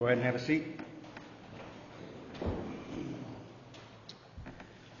Go ahead and have a seat.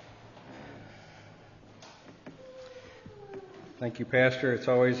 Thank you, Pastor. It's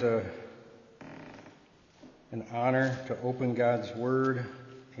always an honor to open God's Word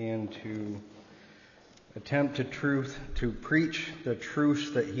and to attempt to preach the truths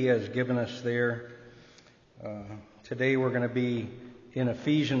that He has given us there. Today we're going to be in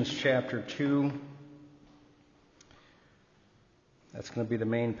Ephesians chapter 2. That's going to be the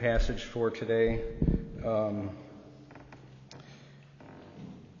main passage for today.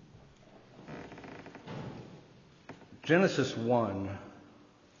 Genesis 1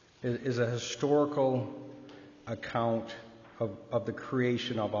 is a historical account of the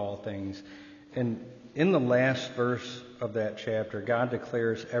creation of all things. And in the last verse of that chapter, God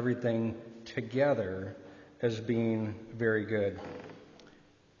declares everything together as being very good.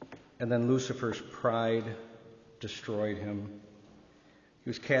 And then Lucifer's pride destroyed him. He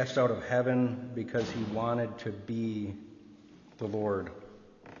was cast out of heaven because he wanted to be the Lord.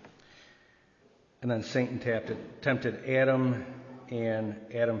 And then Satan tempted Adam, and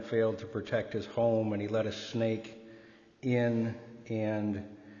Adam failed to protect his home, and he let a snake in, and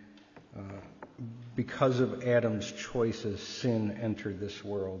because of Adam's choices, sin entered this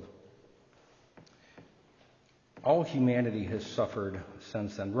world. All humanity has suffered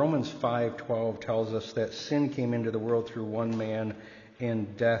since then. Romans 5:12 tells us that sin came into the world through one man,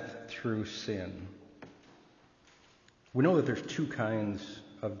 and death through sin. We know that there's two kinds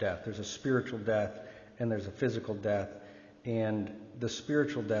of death. There's a spiritual death and there's a physical death. And the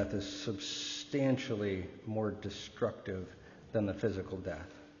spiritual death is substantially more destructive than the physical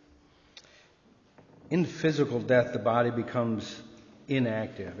death. In physical death, the body becomes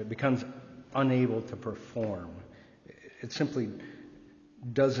inactive. It becomes unable to perform. It simply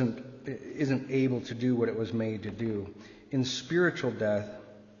isn't able to do what it was made to do. In spiritual death,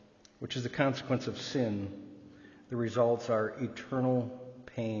 which is the consequence of sin, the results are eternal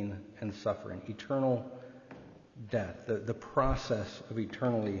pain and suffering, eternal death, the process of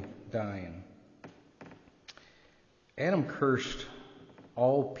eternally dying. Adam cursed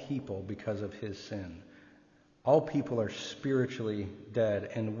all people because of his sin. All people are spiritually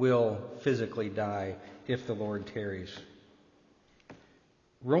dead and will physically die if the Lord tarries.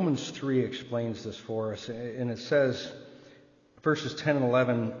 Romans 3 explains this for us, and it says, verses 10 and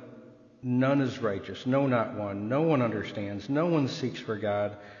 11, none is righteous, no, not one. No one understands. No one seeks for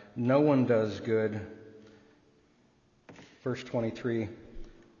God. No one does good. Verse 23,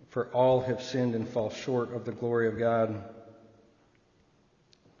 for all have sinned and fall short of the glory of God.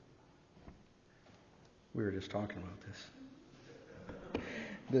 We were just talking about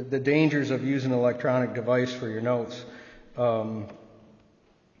this. The dangers of using an electronic device for your notes.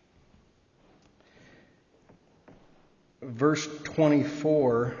 Verse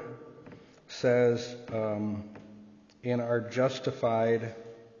 24 says, and are justified.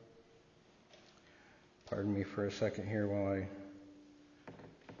 Pardon me for a second here while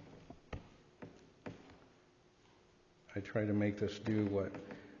I try to make this do what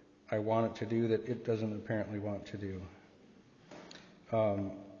I want it to do that it doesn't apparently want to do.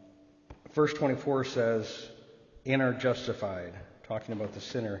 Verse 24 says, and are justified, talking about the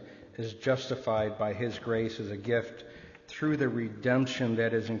sinner, is justified by his grace as a gift through the redemption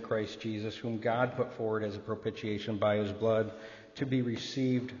that is in Christ Jesus, whom God put forward as a propitiation by his blood to be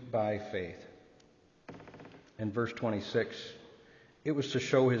received by faith. In verse 26, it was to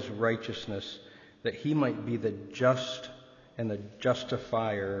show his righteousness, that he might be the just and the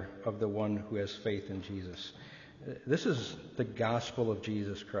justifier of the one who has faith in Jesus. This is the gospel of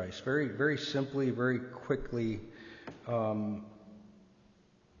Jesus Christ. Very, very simply, very quickly,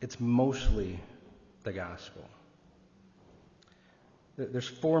 it's mostly the gospel. There's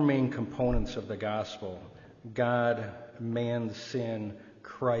four main components of the gospel: God, man's sin,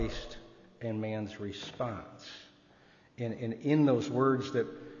 Christ, and man's response. And in those words that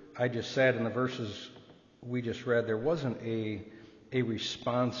I just said, in the verses we just read, there wasn't a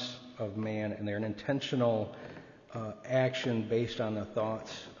response of man in there, an intentional action based on the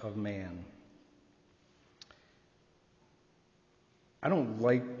thoughts of man. I don't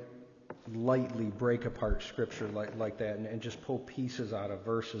lightly break apart Scripture like that and just pull pieces out of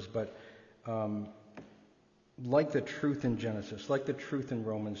verses, but like the truth in Genesis, like the truth in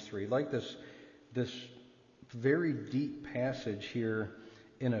Romans 3, like this very deep passage here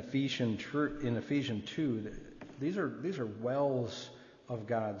in Ephesians 2, these are wells of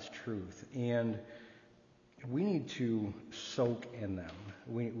God's truth, and we need to soak in them.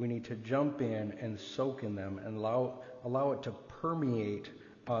 We need to jump in and soak in them and allow it to permeate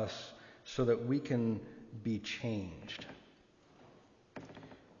us so that we can be changed.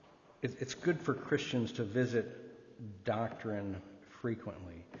 it's good for Christians to visit doctrine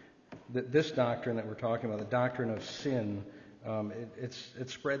frequently. This doctrine that we're talking about, the doctrine of sin, it's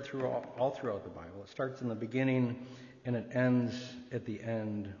spread through all throughout the Bible. It starts in the beginning and it ends at the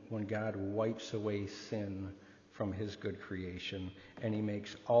end when God wipes away sin from his good creation and he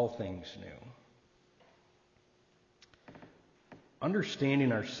makes all things new.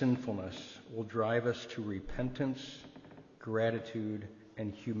 Understanding our sinfulness will drive us to repentance, gratitude,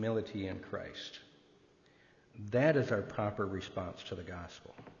 and humility in Christ. That is our proper response to the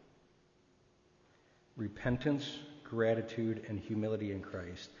gospel. Repentance, gratitude, and humility in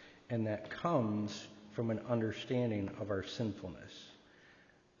Christ. And that comes from an understanding of our sinfulness.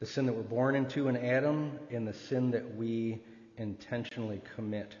 The sin that we're born into in Adam and the sin that we intentionally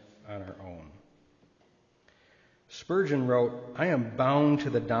commit on our own. Spurgeon wrote, "I am bound to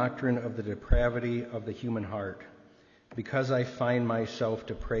the doctrine of the depravity of the human heart, because I find myself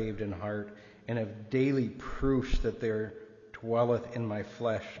depraved in heart, and have daily proofs that there dwelleth in my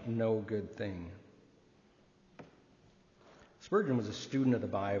flesh no good thing." Spurgeon was a student of the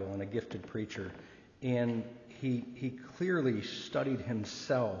Bible and a gifted preacher, and he clearly studied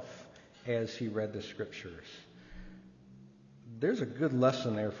himself as he read the Scriptures. There's a good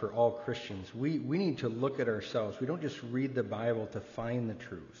lesson there for all Christians. We need to look at ourselves. We don't just read the Bible to find the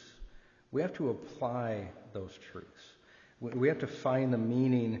truths. We have to apply those truths. We have to find the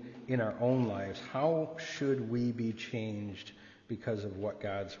meaning in our own lives. How should we be changed because of what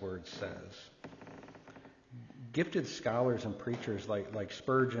God's Word says? Gifted scholars and preachers like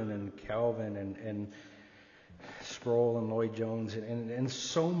Spurgeon and Calvin and Sproul and Lloyd-Jones and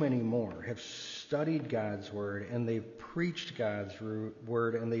so many more have studied God's Word, and they've preached God's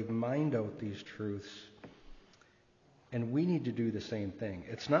Word, and they've mined out these truths. And we need to do the same thing.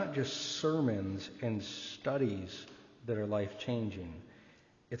 It's not just sermons and studies that are life-changing.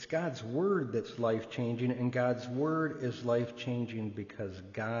 It's God's Word that's life-changing, and God's Word is life-changing because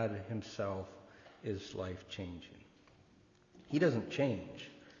God himself is life-changing. He doesn't change,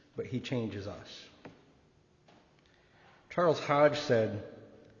 but he changes us. Charles Hodge said,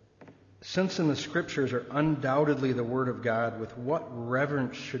 "Since in the Scriptures are undoubtedly the Word of God, with what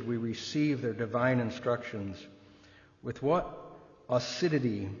reverence should we receive their divine instructions? With what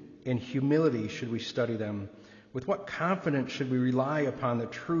assiduity and humility should we study them? With what confidence should we rely upon the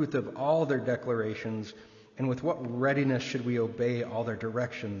truth of all their declarations? And with what readiness should we obey all their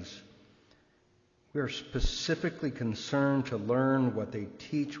directions? We are specifically concerned to learn what they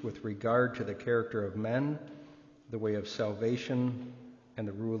teach with regard to the character of men, the way of salvation, and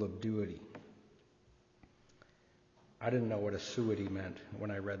the rule of duty." I didn't know what assiduity meant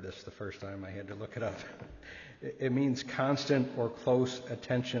when I read this the first time. I had to look it up. It means constant or close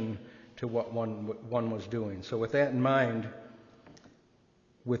attention to what one was doing. So with that in mind,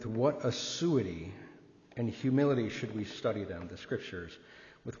 with what assiduity and humility should we study them, the Scriptures?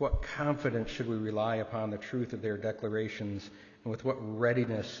 With what confidence should we rely upon the truth of their declarations? And with what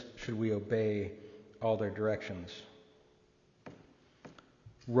readiness should we obey all their directions?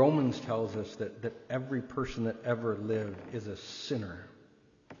 Romans tells us that every person that ever lived is a sinner.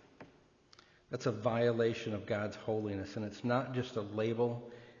 That's a violation of God's holiness, and it's not just a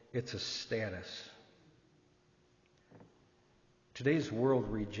label, it's a status. Today's world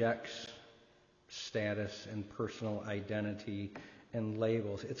rejects status and personal identity and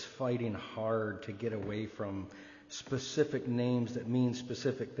labels. It's fighting hard to get away from specific names that mean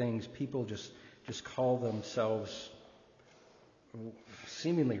specific things. People just call themselves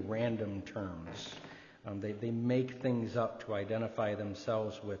seemingly random terms. They make things up to identify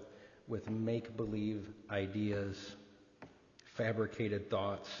themselves with make-believe ideas, fabricated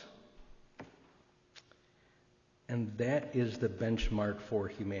thoughts. And that is the benchmark for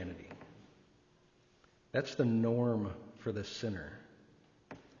humanity. That's the norm for the sinner.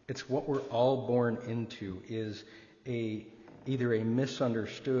 It's what we're all born into, is either a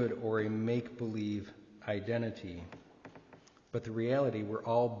misunderstood or a make-believe identity. But the reality, we're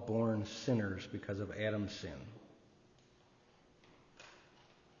all born sinners because of Adam's sin.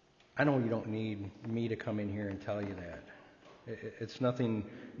 I know you don't need me to come in here and tell you that. It's nothing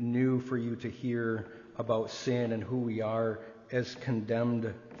new for you to hear about sin and who we are as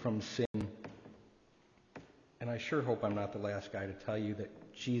condemned from sin. And I sure hope I'm not the last guy to tell you that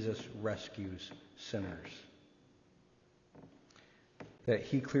Jesus rescues sinners. That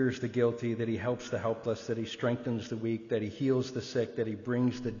he clears the guilty, that he helps the helpless, that he strengthens the weak, that he heals the sick, that he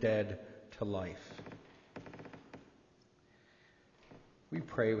brings the dead to life. Will you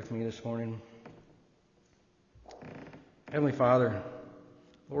pray with me this morning? Heavenly Father,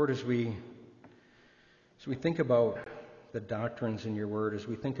 Lord, as we think about the doctrines in your word, as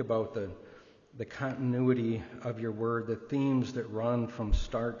we think about the continuity of your word, the themes that run from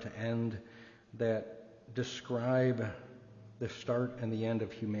start to end, that describe the start and the end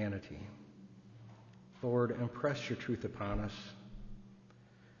of humanity. Lord, impress your truth upon us.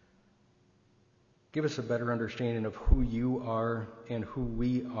 Give us a better understanding of who you are and who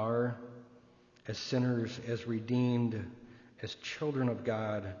we are as sinners, as redeemed, as children of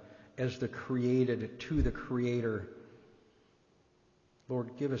God, as the created to the Creator.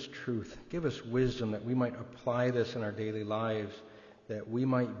 Lord, give us truth. Give us wisdom that we might apply this in our daily lives, that we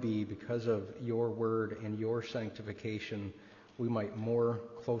might be, because of your word and your sanctification, we might more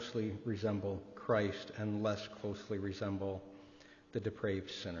closely resemble Christ and less closely resemble the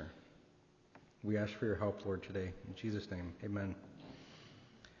depraved sinner. We ask for your help, Lord, today. In Jesus' name, amen.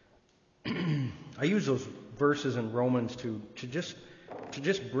 I use those verses in Romans to just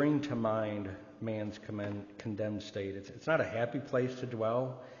bring to mind man's condemned state. It's not a happy place to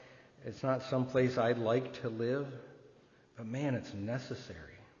dwell. It's not some place I'd like to live. But man, it's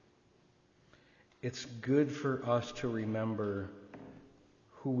necessary. It's good for us to remember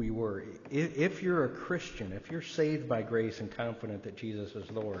who we were. If you're a Christian, if you're saved by grace and confident that Jesus is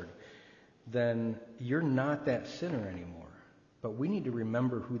Lord, then you're not that sinner anymore. But we need to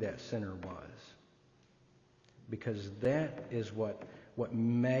remember who that sinner was, because that is what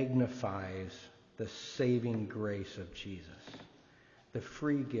magnifies the saving grace of Jesus, the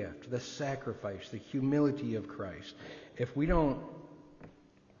free gift, the sacrifice, the humility of Christ. If we don't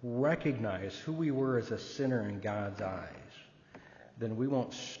recognize who we were as a sinner in God's eyes, then we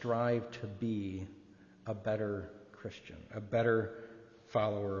won't strive to be a better Christian, a better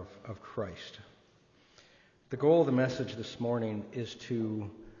follower of Christ. The goal of the message this morning is to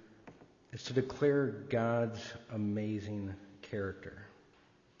declare God's amazing character,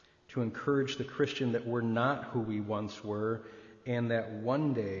 to encourage the Christian that we're not who we once were, and that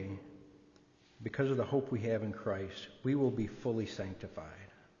one day, because of the hope we have in Christ, we will be fully sanctified.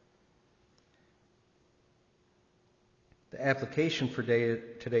 The application for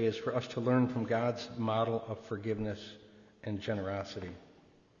today is for us to learn from God's model of forgiveness and generosity.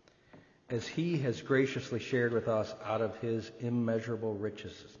 As he has graciously shared with us out of his immeasurable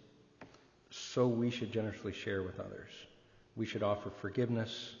riches, so we should generously share with others. We should offer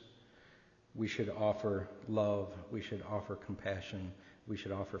forgiveness. We should offer love. We should offer compassion. We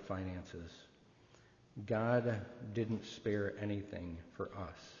should offer finances. God didn't spare anything for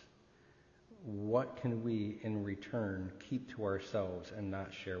us. What can we, in return, keep to ourselves and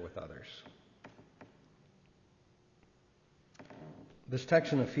not share with others? This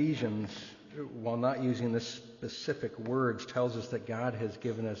text in Ephesians, while not using the specific words, tells us that God has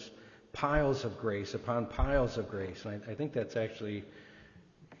given us piles of grace upon piles of grace. And I think that's actually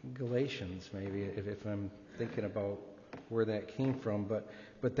Galatians, maybe, if I'm thinking about where that came from.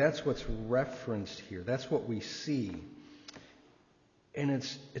 But that's what's referenced here. That's what we see. And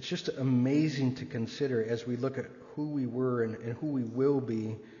it's just amazing to consider as we look at who we were and who we will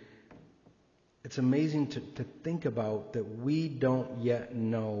be. It's amazing to think about that we don't yet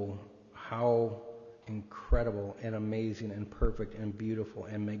know how incredible and amazing and perfect and beautiful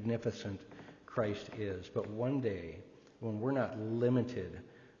and magnificent Christ is. But one day, when we're not limited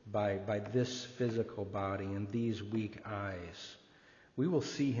by this physical body and these weak eyes, we will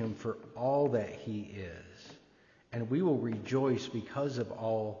see him for all that he is. And we will rejoice because of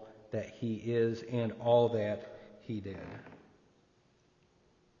all that he is and all that he did.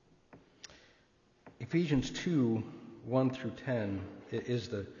 Ephesians 2, 1 through 10 is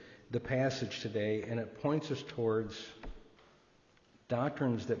the passage today, and it points us towards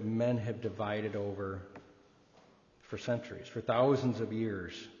doctrines that men have divided over for centuries, for thousands of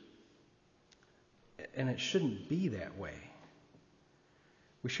years. And it shouldn't be that way.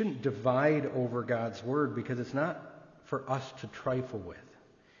 We shouldn't divide over God's Word, because it's not for us to trifle with.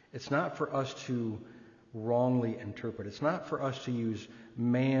 It's not for us to wrongly interpret. It's not for us to use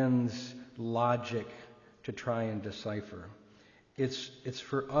man's logic to try and decipher. It's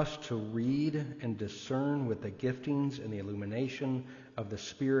for us to read and discern with the giftings and the illumination of the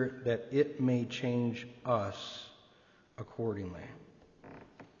Spirit, that it may change us accordingly.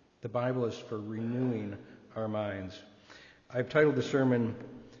 The Bible is for renewing our minds. I've titled the sermon,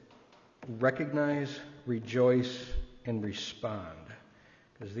 Recognize, Rejoice, and Respond,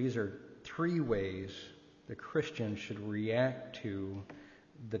 because these are three ways the Christian should react to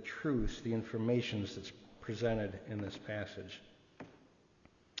the truths, the information that's presented in this passage.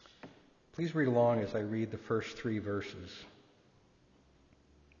 Please read along as I read the first three verses.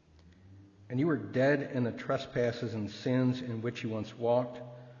 And you were dead in the trespasses and sins in which you once walked,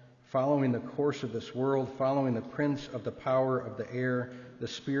 following the course of this world, following the prince of the power of the air, the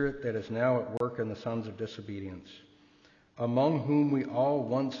spirit that is now at work in the sons of disobedience, among whom we all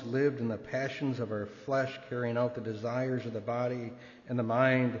once lived in the passions of our flesh, carrying out the desires of the body and the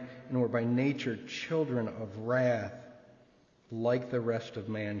mind, and were by nature children of wrath, like the rest of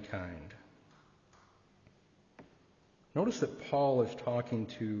mankind. Notice that Paul is talking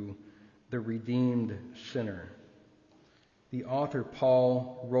to the redeemed sinner. The author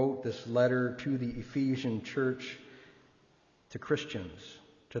Paul wrote this letter to the Ephesian church, to Christians,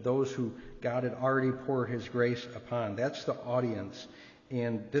 to those who God had already poured his grace upon. That's the audience.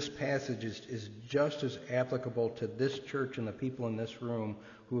 And this passage is just as applicable to this church and the people in this room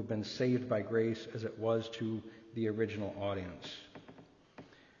who have been saved by grace as it was to the original audience.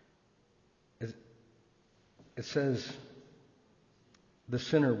 It says, the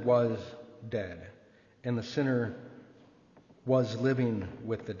sinner was dead, and the sinner was living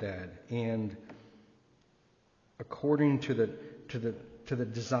with the dead. And according to the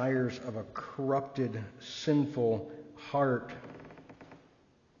desires of a corrupted, sinful heart,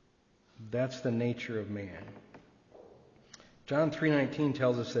 that's the nature of man. John 3:19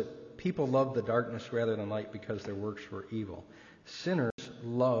 tells us that people love the darkness rather than light because their works were evil. Sinners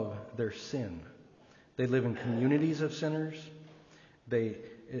love their sin. They live in communities of sinners.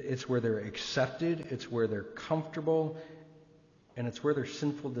 It's where they're accepted, it's where they're comfortable, and it's where their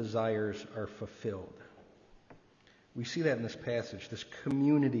sinful desires are fulfilled. We see that in this passage, this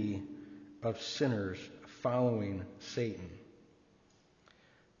community of sinners following Satan.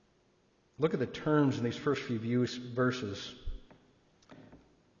 Look at the terms in these first few verses.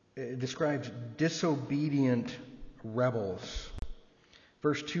 It describes disobedient rebels.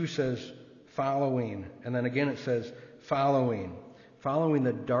 Verse 2 says following, and then again it says following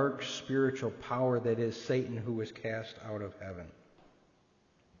the dark spiritual power that is Satan, who was cast out of heaven.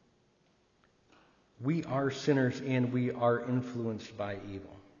 We are sinners and we are influenced by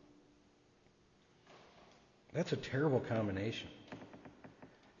evil. That's a terrible combination.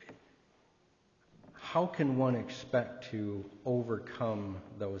 How can one expect to overcome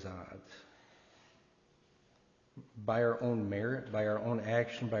those odds? By our own merit, by our own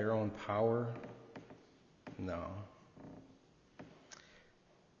action, by our own power? No.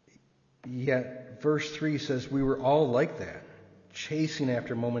 Yet, verse 3 says we were all like that, chasing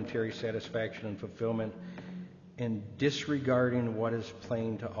after momentary satisfaction and fulfillment and disregarding what is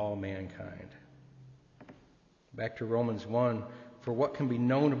plain to all mankind. Back to Romans 1, for what can be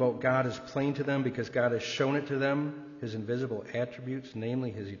known about God is plain to them because God has shown it to them, his invisible attributes,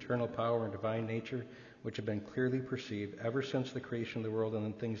 namely his eternal power and divine nature, which have been clearly perceived ever since the creation of the world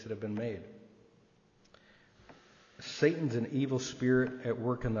and the things that have been made. Satan's an evil spirit at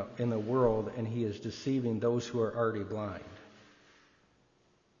work in the world, and he is deceiving those who are already blind.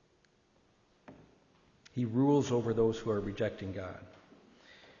 He rules over those who are rejecting God.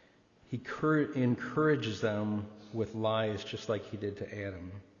 He encourages them with lies just like he did to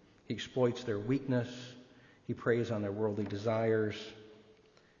Adam. He exploits their weakness. He preys on their worldly desires.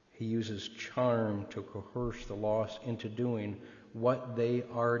 He uses charm to coerce the lost into doing what they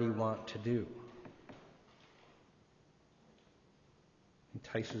already want to do.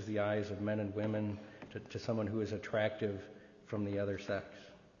 Entices the eyes of men and women to someone who is attractive from the other sex.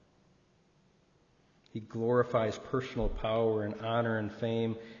 He glorifies personal power and honor and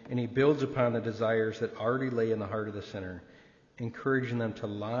fame, and he builds upon the desires that already lay in the heart of the sinner, encouraging them to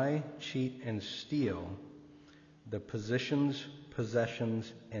lie, cheat, and steal the positions,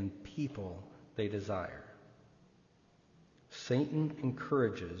 possessions, and people they desire. Satan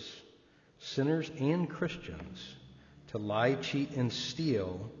encourages sinners and Christians to lie, cheat, and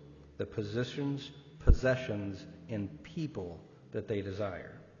steal the positions, possessions, and people that they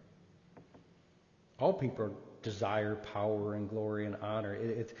desire. All people desire power and glory and honor.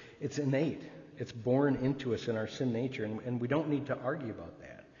 It's innate. It's born into us in our sin nature, and we don't need to argue about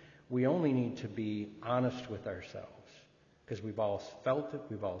that. We only need to be honest with ourselves, because we've all felt it,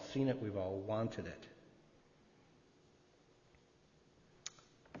 we've all seen it, we've all wanted it.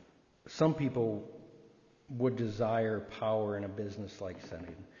 Some people would desire power in a business-like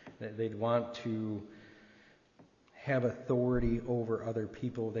setting. They'd want to have authority over other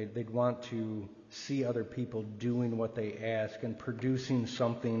people. They'd want to see other people doing what they ask and producing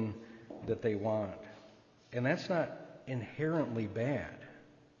something that they want. And that's not inherently bad.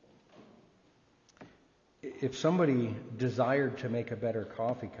 If somebody desired to make a better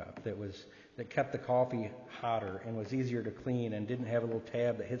coffee cup that kept the coffee hotter and was easier to clean and didn't have a little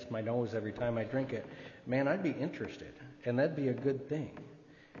tab that hits my nose every time I drink it, man, I'd be interested. And that'd be a good thing,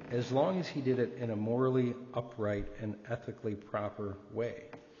 as long as he did it in a morally upright and ethically proper way.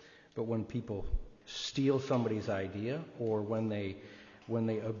 But when people steal somebody's idea, or when they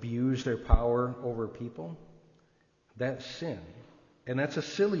abuse their power over people, that's sin. And that's a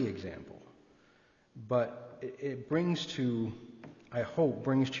silly example. But it brings to, I hope,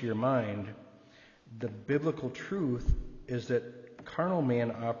 brings to your mind the biblical truth is that carnal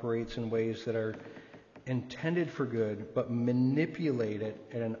man operates in ways that are intended for good, but manipulate it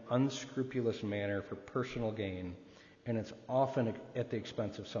in an unscrupulous manner for personal gain, and it's often at the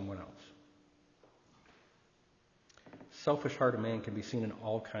expense of someone else. Selfish heart of man can be seen in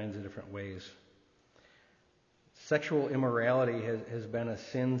all kinds of different ways. Sexual immorality has been a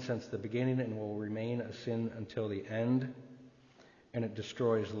sin since the beginning and will remain a sin until the end, and it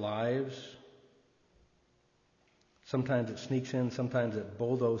destroys lives. Sometimes it sneaks in, sometimes it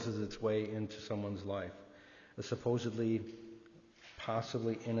bulldozes its way into someone's life. A supposedly,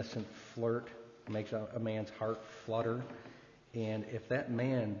 possibly innocent flirt makes a man's heart flutter, and if that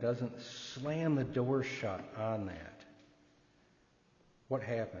man doesn't slam the door shut on that, what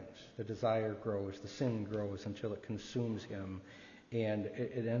happens? The desire grows, the sin grows until it consumes him, and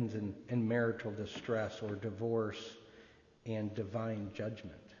it ends in marital distress or divorce and divine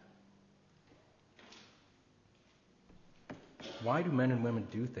judgment. Why do men and women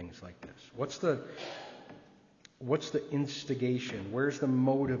do things like this? What's the instigation? Where's the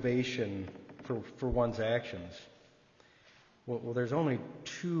motivation for one's actions? Well, there's only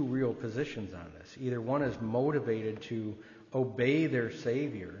two real positions on this. Either one is motivated to obey their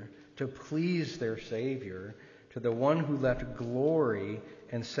Savior, to please their Savior, to the one who left glory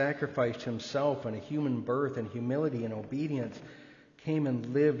and sacrificed himself in a human birth and humility and obedience, came and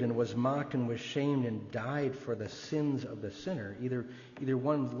lived and was mocked and was shamed and died for the sins of the sinner. Either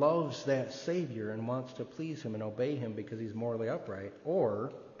one loves that Savior and wants to please him and obey him because he's morally upright,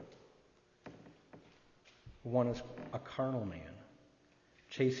 or one is a carnal man,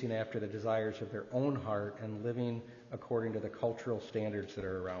 chasing after the desires of their own heart and living according to the cultural standards that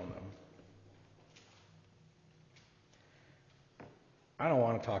are around them. I don't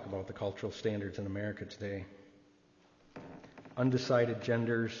want to talk about the cultural standards in America today. Undecided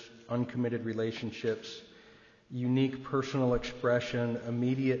genders, uncommitted relationships, unique personal expression,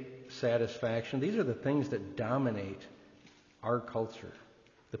 immediate satisfaction. These are the things that dominate our culture,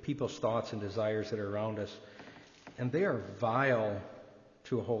 the people's thoughts and desires that are around us. And they are vile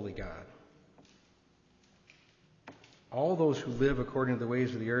to a holy God. All those who live according to the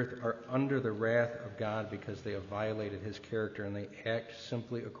ways of the earth are under the wrath of God because they have violated his character and they act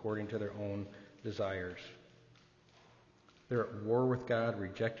simply according to their own desires. They're at war with God,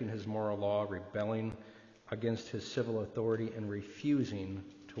 rejecting his moral law, rebelling against his civil authority, and refusing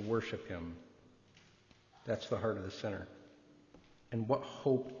to worship him. That's the heart of the sinner. And what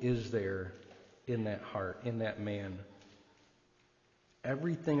hope is there in that heart, in that man?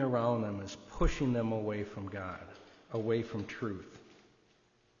 Everything around them is pushing them away from God, away from truth.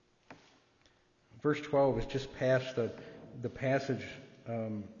 Verse 12 is just past the passage,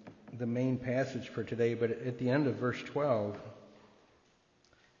 the main passage for today, but at the end of verse 12,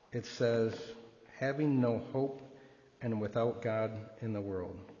 it says, having no hope and without God in the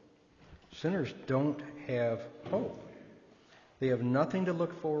world. Sinners don't have hope. They have nothing to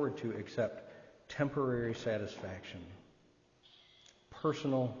look forward to except temporary satisfaction,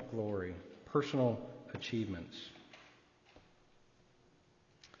 personal glory, personal achievements.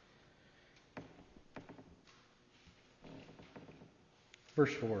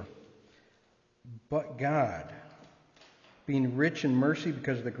 Verse 4, but God, being rich in mercy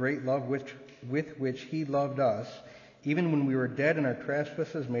because of the great love with which he loved us, even when we were dead in our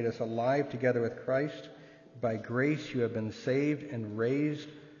trespasses, made us alive together with Christ. By grace you have been saved, and raised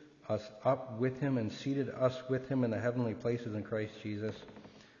us up with him and seated us with him in the heavenly places in Christ Jesus,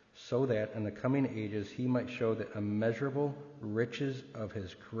 so that in the coming ages he might show the immeasurable riches of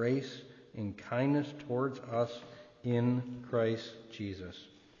his grace in kindness towards us in Christ Jesus.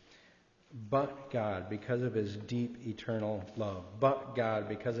 But God, because of his deep eternal love. But God,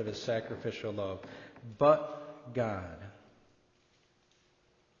 because of his sacrificial love. But God.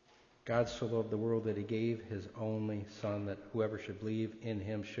 God so loved the world that he gave his only Son, that whoever should believe in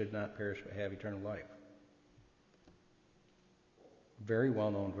him should not perish but have eternal life. Very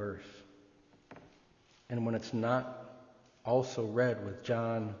well-known verse. And when it's not also read with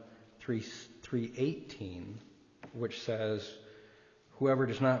John 3:18, which says, whoever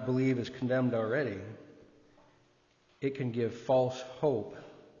does not believe is condemned already, it can give false hope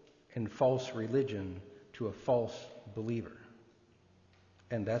and false religion to a false believer.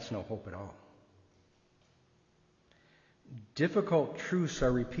 And that's no hope at all. Difficult truths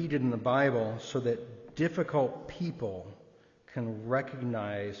are repeated in the Bible so that difficult people can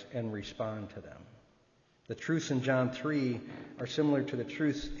recognize and respond to them. The truths in John 3 are similar to the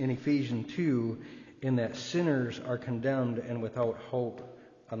truths in Ephesians 2 in that sinners are condemned and without hope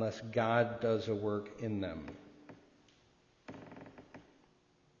unless God does a work in them.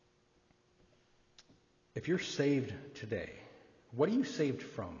 If you're saved today, what are you saved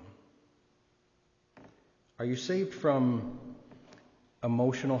from? Are you saved from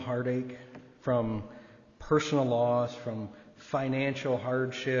emotional heartache, from personal loss, from financial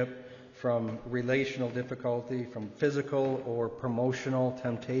hardship, from relational difficulty, from physical or promotional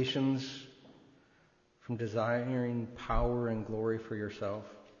temptations, from desiring power and glory for yourself?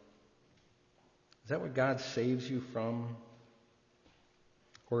 Is that what God saves you from?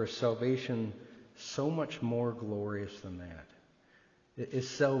 Or is salvation so much more glorious than that? Is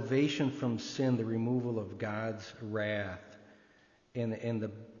salvation from sin the removal of God's wrath and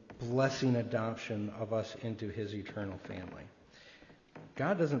the blessing adoption of us into his eternal family?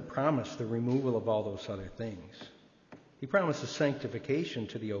 God doesn't promise the removal of all those other things. He promises sanctification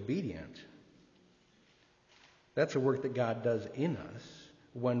to the obedient. That's a work that God does in us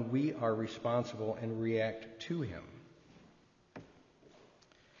when we are responsible and react to him.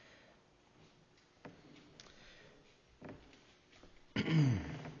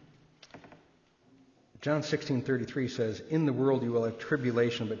 John 16:33 says, "In the world you will have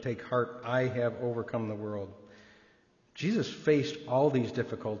tribulation, but take heart, I have overcome the world." Jesus faced all these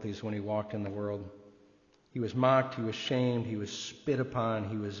difficulties when he walked in the world. He was mocked, he was shamed, he was spit upon,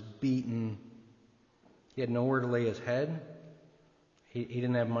 he was beaten. He had nowhere to lay his head. He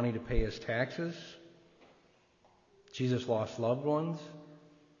didn't have money to pay his taxes. Jesus lost loved ones.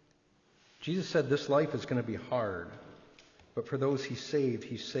 Jesus said this life is going to be hard, but for those he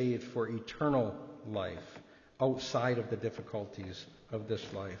saved for eternal life outside of the difficulties of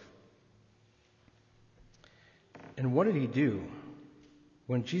this life. And what did he do?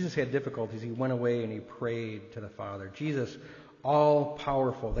 When Jesus had difficulties, he went away and he prayed to the Father. Jesus,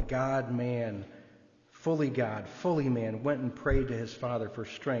 all-powerful, the God-man, fully God, fully man, went and prayed to his Father for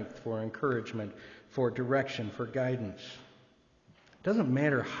strength, for encouragement, for direction, for guidance. It doesn't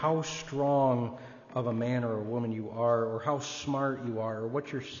matter how strong of a man or a woman you are, or how smart you are, or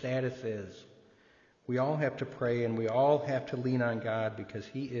what your status is. We all have to pray and we all have to lean on God because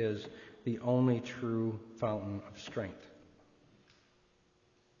he is the only true fountain of strength.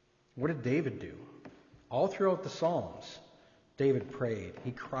 What did David do? All throughout the Psalms, David prayed.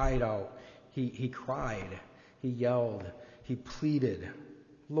 He cried out. He cried. He yelled. He pleaded.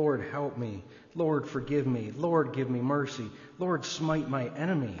 Lord, help me. Lord, forgive me. Lord, give me mercy. Lord, smite my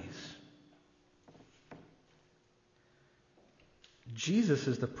enemies. Jesus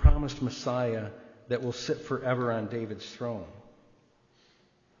is the promised Messiah that will sit forever on David's throne.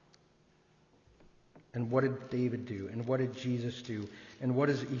 And what did David do? And what did Jesus do? And what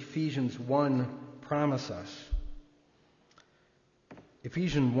does Ephesians 1 promise us?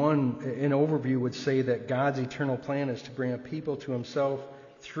 Ephesians 1, in overview, would say that God's eternal plan is to bring a people to himself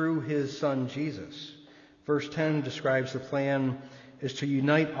through his Son, Jesus. Verse 10 describes the plan is to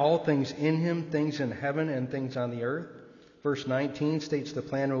unite all things in him, things in heaven and things on the earth. Verse 19 states the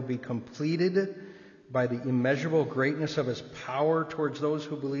plan will be completed by the immeasurable greatness of his power towards those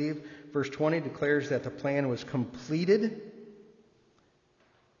who believe. Verse 20 declares that the plan was completed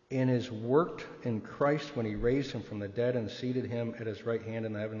and is worked in Christ when he raised him from the dead and seated him at his right hand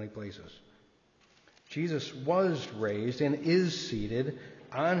in the heavenly places. Jesus was raised and is seated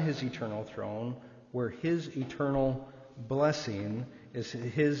on his eternal throne, where his eternal blessing is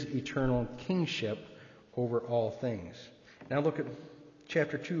his eternal kingship over all things. Now look at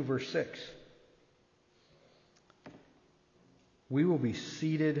chapter 2, verse 6. We will be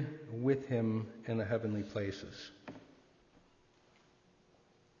seated with him in the heavenly places.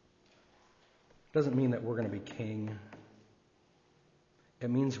 Doesn't mean that we're going to be king. It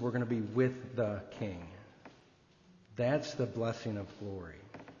means we're going to be with the king. That's the blessing of glory.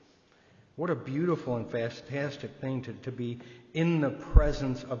 What a beautiful and fantastic thing to be in the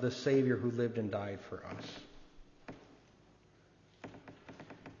presence of the Savior who lived and died for us.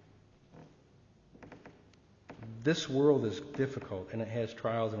 This world is difficult, and it has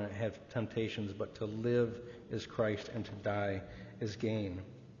trials and it has temptations, but to live is Christ and to die is gain.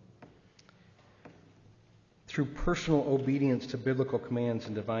 Through personal obedience to biblical commands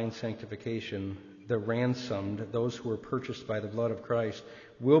and divine sanctification, the ransomed, those who were purchased by the blood of Christ,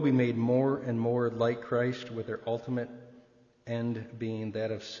 will be made more and more like Christ, with their ultimate end being that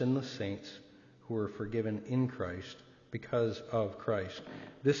of sinless saints who are forgiven in Christ because of Christ.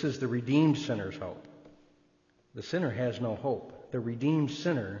 This is the redeemed sinner's hope. The sinner has no hope. The redeemed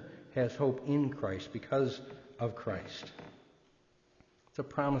sinner has hope in Christ because of Christ. It's a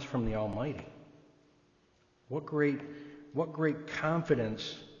promise from the Almighty. What great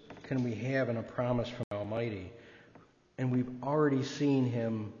confidence can we have in a promise from the Almighty? And we've already seen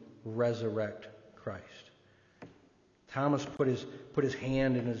him resurrect Christ. Thomas put his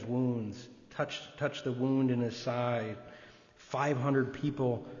hand in his wounds, touched the wound in his side. 500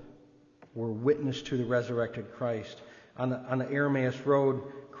 people were witness to the resurrected Christ. On the Emmaus Road,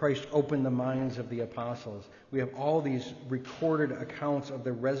 Christ opened the minds of the apostles. We have all these recorded accounts of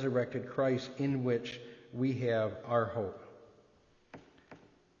the resurrected Christ in which we have our hope.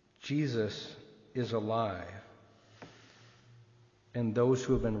 Jesus is alive, and those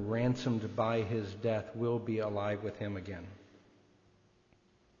who have been ransomed by his death will be alive with him again.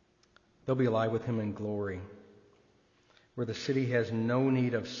 They'll be alive with him in glory, where the city has no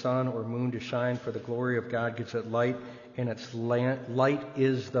need of sun or moon to shine, for the glory of God gives it light, and its light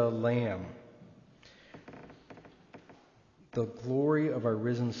is the Lamb. The glory of our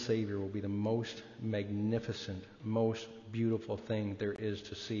risen Savior will be the most magnificent, most beautiful thing there is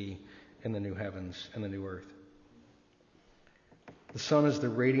to see in the new heavens and the new earth. The Son is the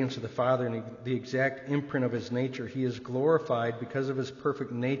radiance of the Father and the exact imprint of his nature. He is glorified because of his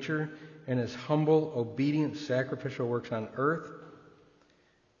perfect nature and his humble, obedient, sacrificial works on earth.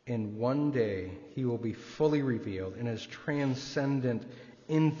 And one day he will be fully revealed in his transcendent,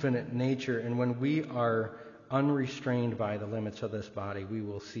 infinite nature. And when we are unrestrained by the limits of this body, we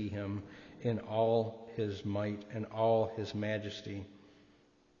will see him in all his might and all his majesty.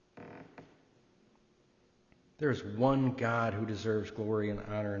 There is one God who deserves glory and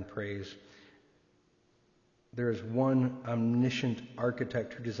honor and praise. There is one omniscient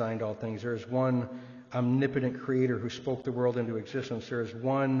architect who designed all things. There is one omnipotent creator who spoke the world into existence. There is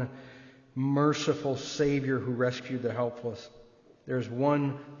one merciful Savior who rescued the helpless. There is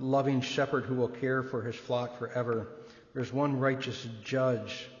one loving shepherd who will care for his flock forever. There is one righteous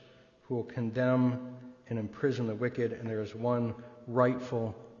judge who will condemn and imprison the wicked. And there is one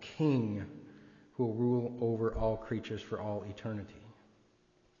rightful king who will rule over all creatures for all eternity.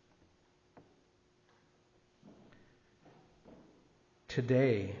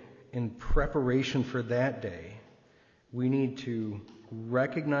 Today, in preparation for that day, we need to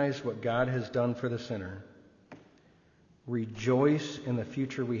recognize what God has done for the sinner, rejoice in the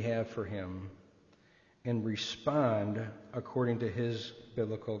future we have for him, and respond according to his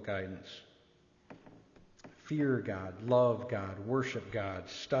biblical guidance. Fear God, love God, worship God,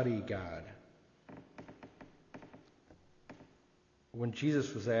 study God. When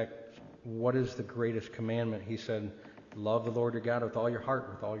Jesus was asked, what is the greatest commandment? He said, love the Lord your God with all your heart,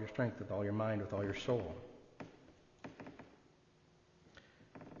 with all your strength, with all your mind, with all your soul.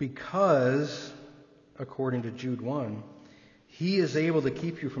 Because, according to Jude 1, he is able to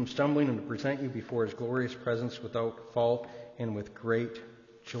keep you from stumbling and to present you before his glorious presence without fault and with great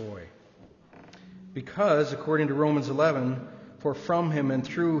joy. Because, according to Romans 11, for from him and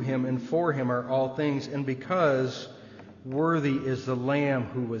through him and for him are all things, and because worthy is the Lamb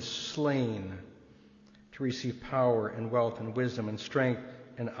who was slain to receive power and wealth and wisdom and strength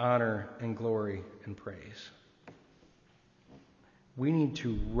and honor and glory and praise. We need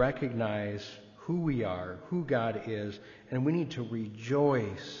to recognize who we are, who God is, and we need to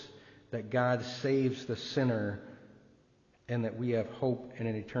rejoice that God saves the sinner and that we have hope in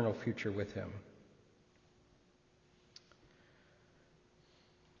an eternal future with him.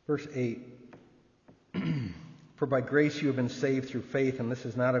 Verse 8, for by grace you have been saved through faith, and this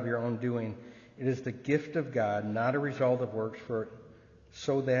is not of your own doing. It is the gift of God, not a result of works,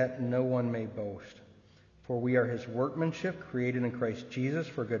 so that no one may boast. For we are his workmanship, created in Christ Jesus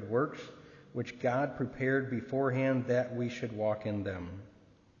for good works, which God prepared beforehand that we should walk in them.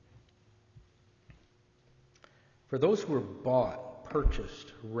 For those who were bought,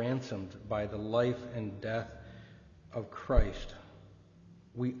 purchased, ransomed by the life and death of Christ,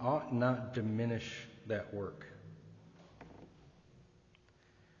 we ought not diminish that work.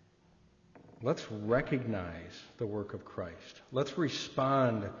 Let's recognize the work of Christ. Let's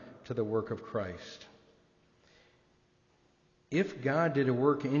respond to the work of Christ. If God did a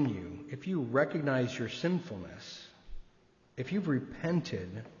work in you, if you recognize your sinfulness, if you've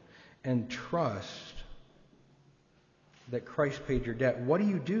repented and trust that Christ paid your debt, what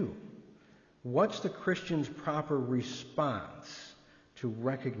do? What's the Christian's proper response to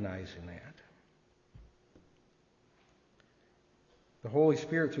recognizing that? The Holy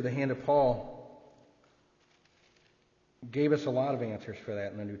Spirit, through the hand of Paul, gave us a lot of answers for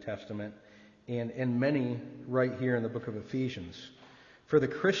that in the New Testament, and many right here in the book of Ephesians. For the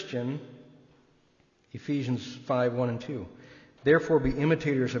Christian, Ephesians 5:1 and 2, Therefore, be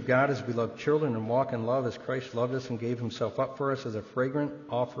imitators of God as beloved children, and walk in love as Christ loved us and gave himself up for us as a fragrant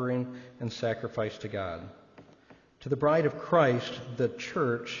offering and sacrifice to God. To the bride of Christ, the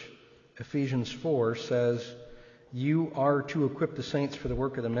church, Ephesians 4 says, you are to equip the saints for the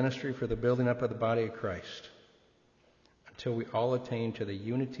work of the ministry, for the building up of the body of Christ, until we all attain to the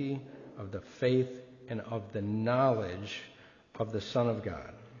unity of the faith and of the knowledge of the Son of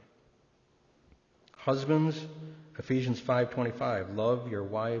God. Husbands, Ephesians 5:25, love your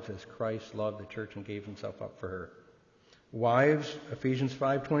wives as Christ loved the church and gave himself up for her. Wives, Ephesians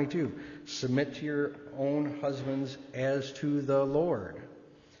 5:22, submit to your own husbands as to the Lord.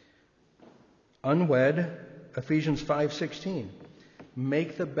 Unwed, Ephesians 5:16,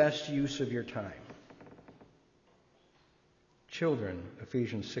 make the best use of your time. Children,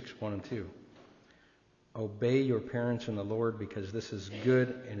 Ephesians 6:1 and 2, obey your parents in the Lord, because this is good,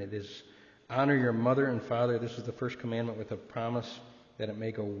 and it is honor your mother and father. This is the first commandment with a promise that it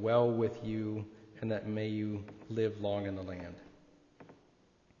may go well with you and that may you live long in the land.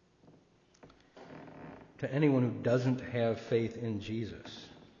 To anyone who doesn't have faith in Jesus,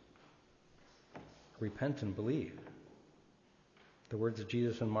 repent and believe. The words of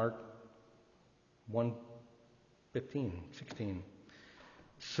Jesus in Mark 1:15-16.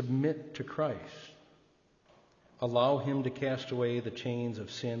 Submit to Christ. Allow him to cast away the chains of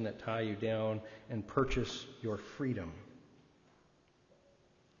sin that tie you down and purchase your freedom.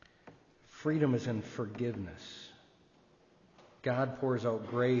 Freedom is in forgiveness. God pours out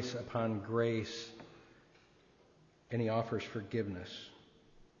grace upon grace, and he offers forgiveness.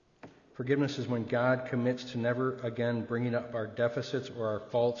 Forgiveness is when God commits to never again bringing up our deficits or our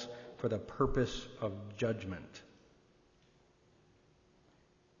faults for the purpose of judgment.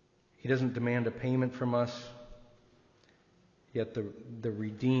 He doesn't demand a payment from us, yet the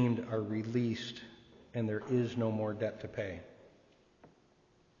redeemed are released, and there is no more debt to pay.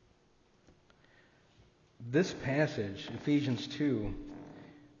 This passage, Ephesians 2,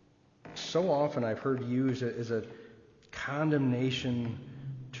 so often I've heard used as a condemnation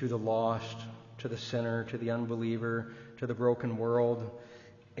to the lost, to the sinner, to the unbeliever, to the broken world.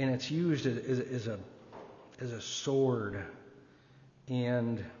 And it's used as a sword.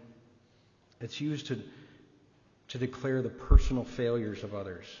 And it's used to declare the personal failures of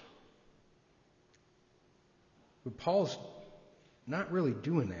others. But Paul's not really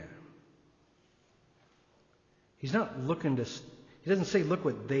doing that. He's not he doesn't say, look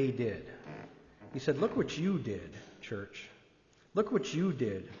what they did. He said, look what you did, church. Look what you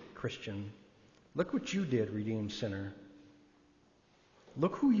did, Christian. Look what you did, redeemed sinner.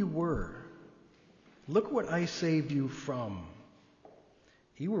 Look who you were. Look what I saved you from.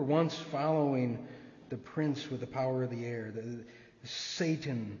 You were once following the prince with the power of the air,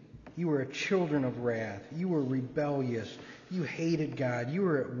 Satan. You were children of wrath. You were rebellious. You hated God. You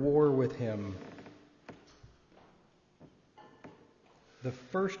were at war with him. The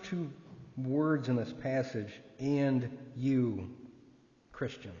first two words in this passage, and you,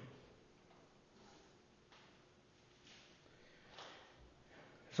 Christian.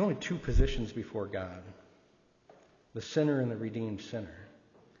 There's only two positions before God, the sinner and the redeemed sinner.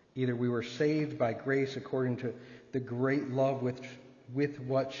 Either we were saved by grace according to the great love with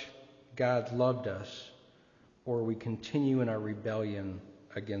which God loved us, or we continue in our rebellion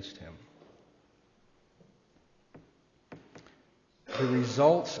against him. The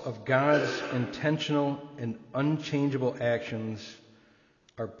results of God's intentional and unchangeable actions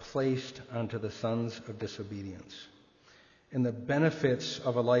are placed onto the sons of disobedience. And the benefits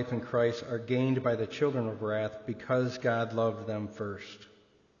of a life in Christ are gained by the children of wrath because God loved them first.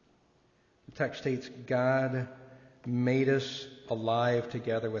 The text states, God made us alive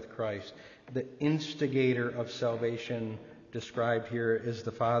together with Christ. The instigator of salvation described here is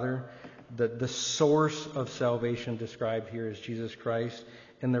the Father. The source of salvation described here is Jesus Christ.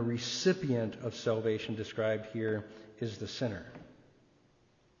 And the recipient of salvation described here is the sinner.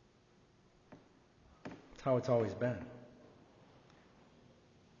 That's how it's always been.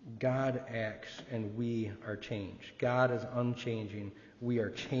 God acts and we are changed. God is unchanging. We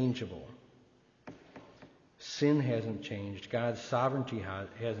are changeable. Sin hasn't changed. God's sovereignty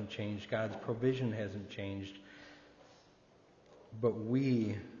hasn't changed. God's provision hasn't changed. But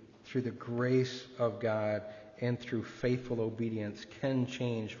we, through the grace of God and through faithful obedience, can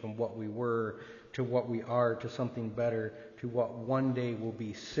change from what we were to what we are, to something better, to what one day will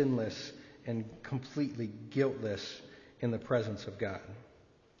be sinless and completely guiltless in the presence of God.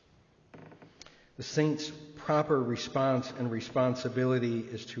 The saint's proper response and responsibility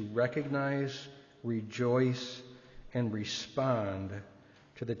is to recognize, rejoice, and respond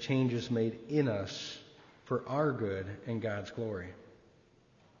to the changes made in us for our good and God's glory.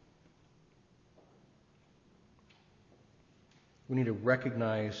 We need to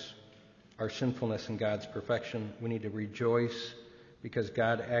recognize our sinfulness and God's perfection. We need to rejoice because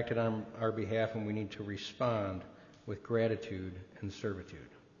God acted on our behalf, and we need to respond with gratitude and servitude.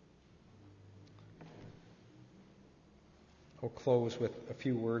 I'll close with a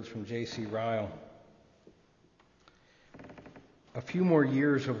few words from J.C. Ryle. A few more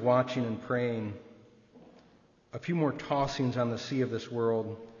years of watching and praying, a few more tossings on the sea of this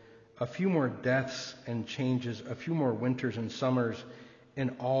world, a few more deaths and changes, a few more winters and summers,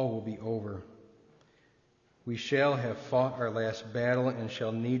 and all will be over. We shall have fought our last battle and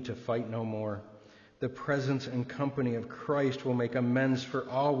shall need to fight no more. The presence and company of Christ will make amends for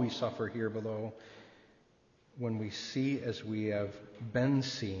all we suffer here below. When we see as we have been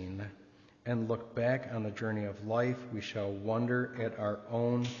seen and look back on the journey of life, we shall wonder at our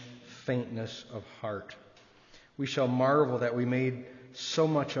own faintness of heart. We shall marvel that we made so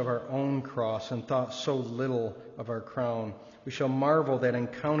much of our own cross and thought so little of our crown. We shall marvel that in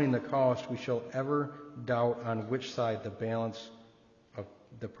counting the cost, we shall ever doubt on which side the balance of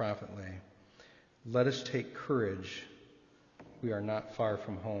the profit lay. Let us take courage. We are not far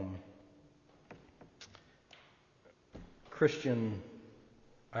from home. Christian,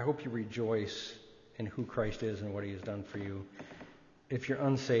 I hope you rejoice in who Christ is and what he has done for you. If you're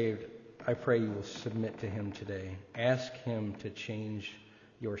unsaved, I pray you will submit to him today. Ask him to change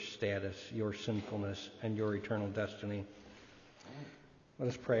your status, your sinfulness, and your eternal destiny. Let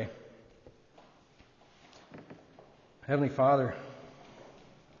us pray. Heavenly Father,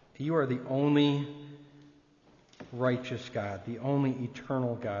 you are the only righteous God, the only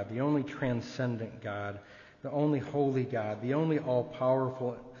eternal God, the only transcendent God, the only holy God, the only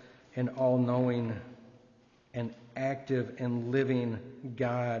all-powerful and all-knowing and active and living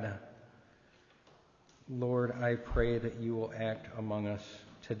God. Lord, I pray that you will act among us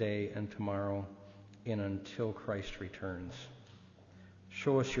today and tomorrow and until Christ returns.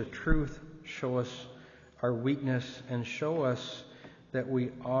 Show us your truth, show us our weakness, and show us that we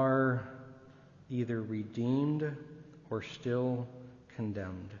are either redeemed or still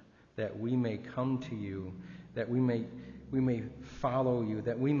condemned, that we may come to you, that we may follow you,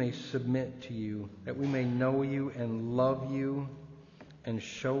 that we may submit to you, that we may know you and love you and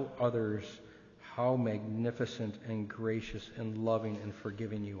show others how magnificent and gracious and loving and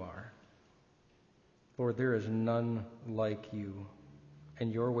forgiving you are. Lord, there is none like you,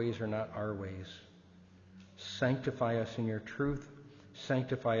 and your ways are not our ways. Sanctify us in your truth.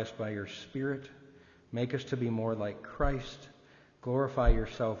 Sanctify us by your Spirit. Make us to be more like Christ. Glorify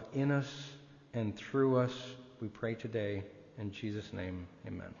yourself in us and through us. We pray today in Jesus' name.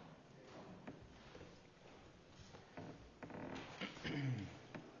 Amen.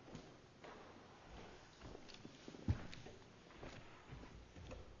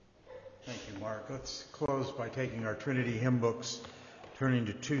 Thank you, Mark. Let's close by taking our Trinity hymn books, turning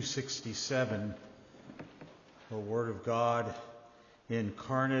to 267. O Word of God,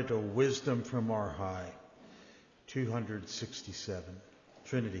 incarnate, O wisdom from our high. 267,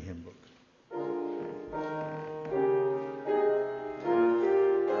 Trinity hymn book.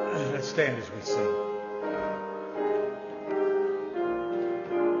 Let's stand as we sing.